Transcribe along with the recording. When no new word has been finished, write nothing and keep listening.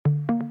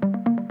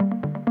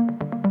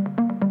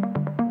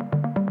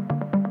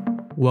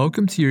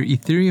Welcome to your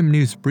Ethereum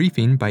news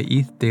briefing by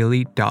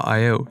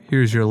ethdaily.io.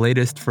 Here's your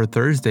latest for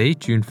Thursday,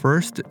 June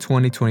 1st,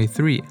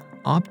 2023.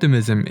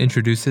 Optimism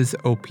introduces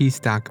OP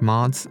Stack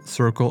mods,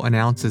 Circle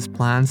announces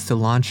plans to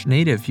launch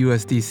native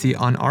USDC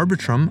on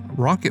Arbitrum,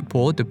 Rocket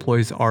Pool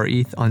deploys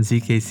rETH on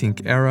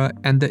zkSync Era,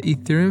 and the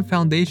Ethereum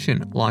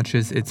Foundation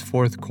launches its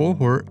fourth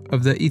cohort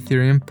of the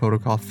Ethereum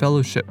Protocol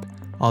Fellowship.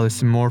 All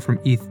this and more from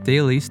ETH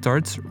Daily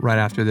starts right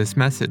after this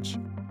message.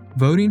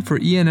 Voting for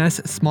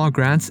ENS small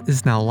grants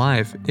is now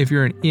live. If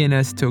you're an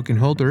ENS token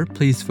holder,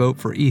 please vote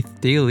for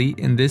ETH Daily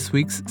in this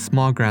week's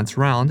small grants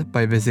round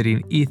by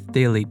visiting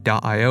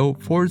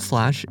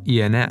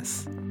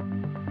ethdaily.io/ENS.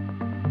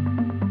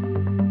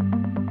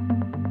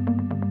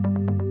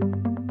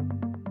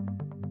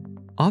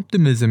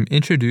 Optimism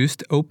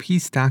introduced OP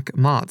Stack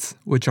mods,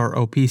 which are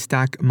OP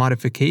Stack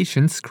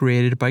modifications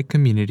created by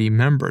community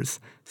members.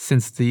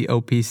 Since the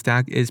OP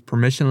Stack is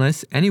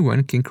permissionless,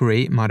 anyone can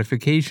create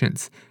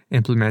modifications.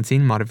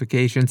 Implementing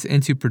modifications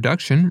into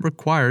production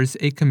requires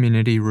a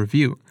community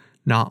review.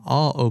 Not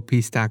all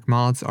OP Stack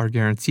mods are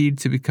guaranteed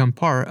to become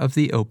part of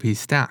the OP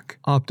Stack.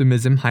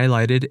 Optimism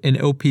highlighted an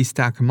OP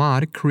Stack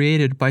mod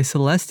created by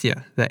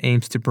Celestia that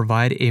aims to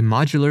provide a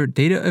modular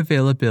data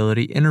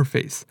availability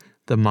interface.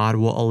 The mod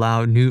will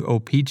allow new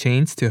OP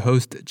chains to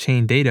host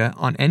chain data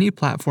on any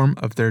platform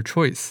of their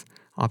choice.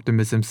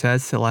 Optimism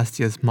says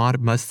Celestia's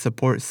mod must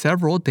support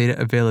several data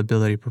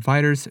availability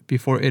providers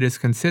before it is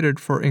considered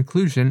for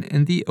inclusion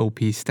in the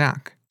OP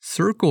Stack.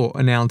 Circle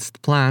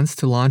announced plans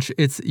to launch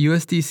its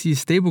USDC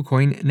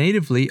stablecoin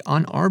natively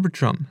on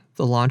Arbitrum.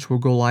 The launch will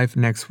go live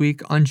next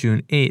week on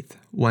June 8th.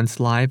 Once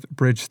live,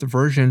 bridged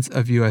versions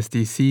of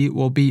USDC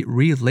will be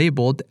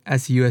relabeled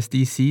as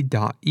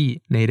USDC.E.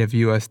 Native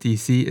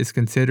USDC is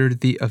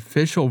considered the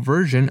official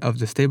version of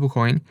the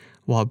stablecoin,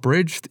 while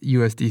bridged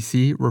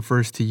USDC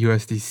refers to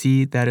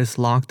USDC that is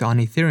locked on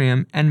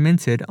Ethereum and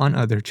minted on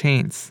other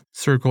chains.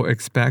 Circle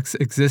expects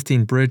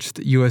existing bridged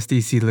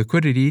USDC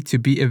liquidity to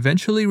be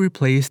eventually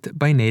replaced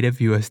by native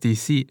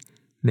USDC.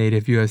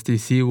 Native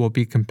USDC will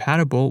be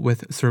compatible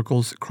with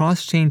Circle's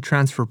cross-chain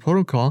transfer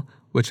protocol,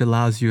 which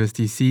allows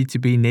USDC to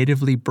be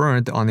natively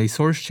burned on a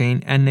source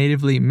chain and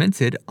natively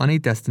minted on a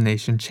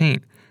destination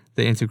chain.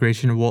 The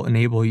integration will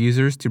enable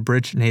users to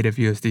bridge native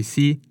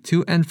USDC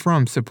to and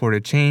from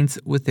supported chains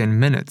within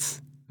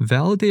minutes.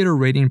 Validator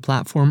rating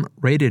platform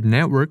Rated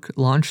Network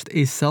launched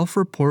a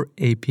self-report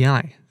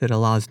API that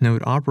allows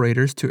node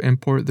operators to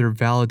import their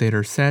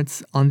validator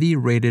sets on the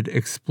Rated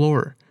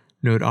Explorer.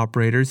 Node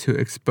operators who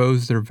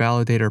expose their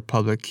validator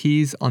public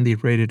keys on the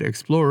Rated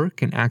Explorer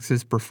can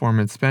access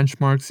performance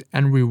benchmarks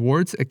and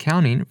rewards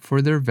accounting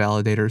for their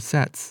validator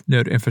sets.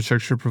 Node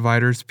infrastructure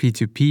providers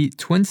P2P,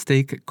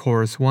 TwinStake,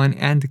 Chorus One,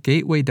 and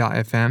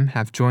Gateway.fm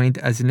have joined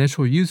as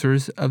initial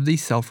users of the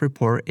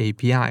self-report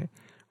API.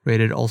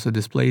 Rated also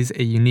displays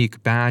a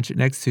unique badge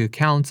next to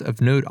accounts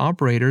of node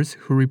operators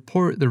who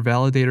report their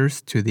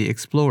validators to the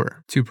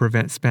Explorer. To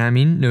prevent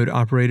spamming, node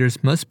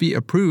operators must be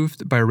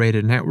approved by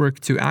Rated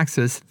Network to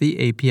access the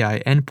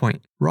API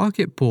endpoint.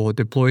 Rocket Pool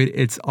deployed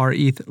its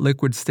rETH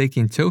liquid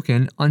staking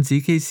token on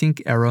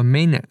zkSync Era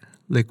mainnet.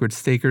 Liquid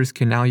stakers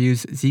can now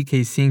use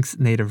zkSync's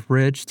native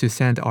bridge to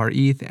send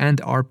rETH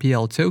and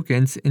RPL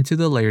tokens into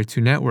the Layer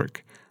 2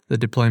 network. The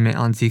deployment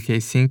on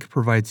zkSync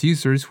provides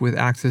users with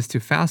access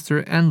to faster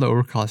and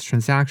lower-cost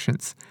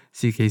transactions.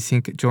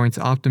 zkSync joins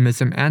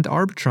Optimism and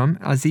Arbitrum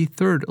as the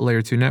third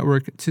Layer 2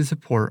 network to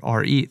support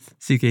rETH.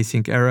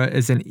 zkSync Era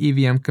is an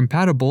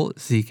EVM-compatible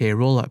ZK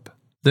rollup.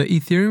 The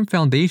Ethereum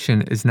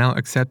Foundation is now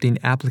accepting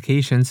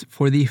applications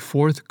for the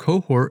fourth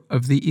cohort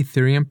of the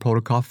Ethereum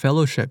Protocol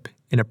Fellowship,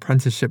 an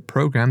apprenticeship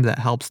program that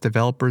helps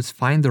developers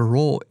find their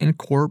role in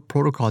core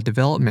protocol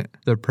development.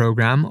 The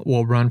program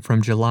will run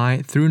from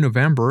July through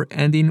November,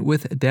 ending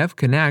with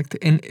DevConnect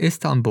in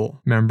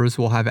Istanbul. Members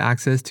will have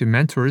access to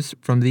mentors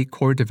from the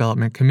core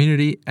development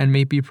community and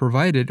may be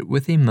provided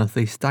with a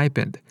monthly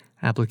stipend.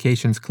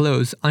 Applications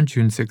close on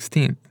June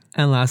 16th.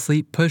 And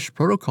lastly, Push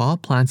Protocol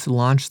plans to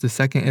launch the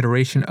second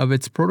iteration of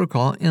its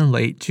protocol in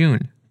late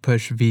June.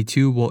 Push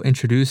V2 will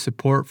introduce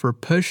support for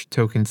push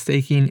token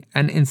staking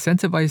and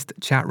incentivized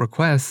chat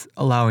requests,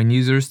 allowing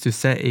users to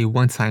set a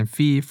one-time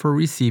fee for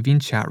receiving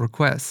chat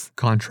requests.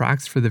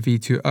 Contracts for the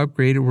V2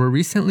 upgrade were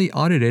recently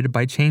audited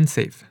by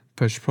ChainSafe.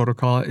 Push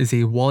Protocol is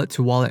a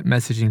wallet-to-wallet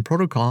messaging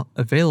protocol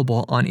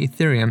available on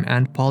Ethereum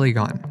and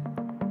Polygon.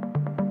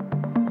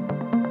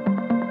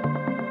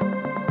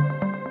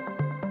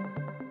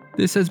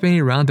 This has been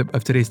a roundup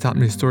of today's top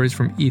news stories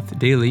from ETH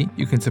Daily.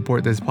 You can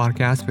support this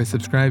podcast by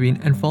subscribing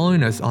and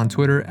following us on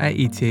Twitter at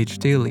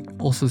ETHDaily.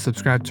 Also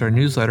subscribe to our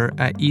newsletter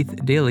at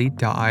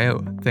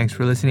ethdaily.io. Thanks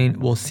for listening.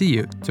 We'll see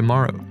you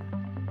tomorrow.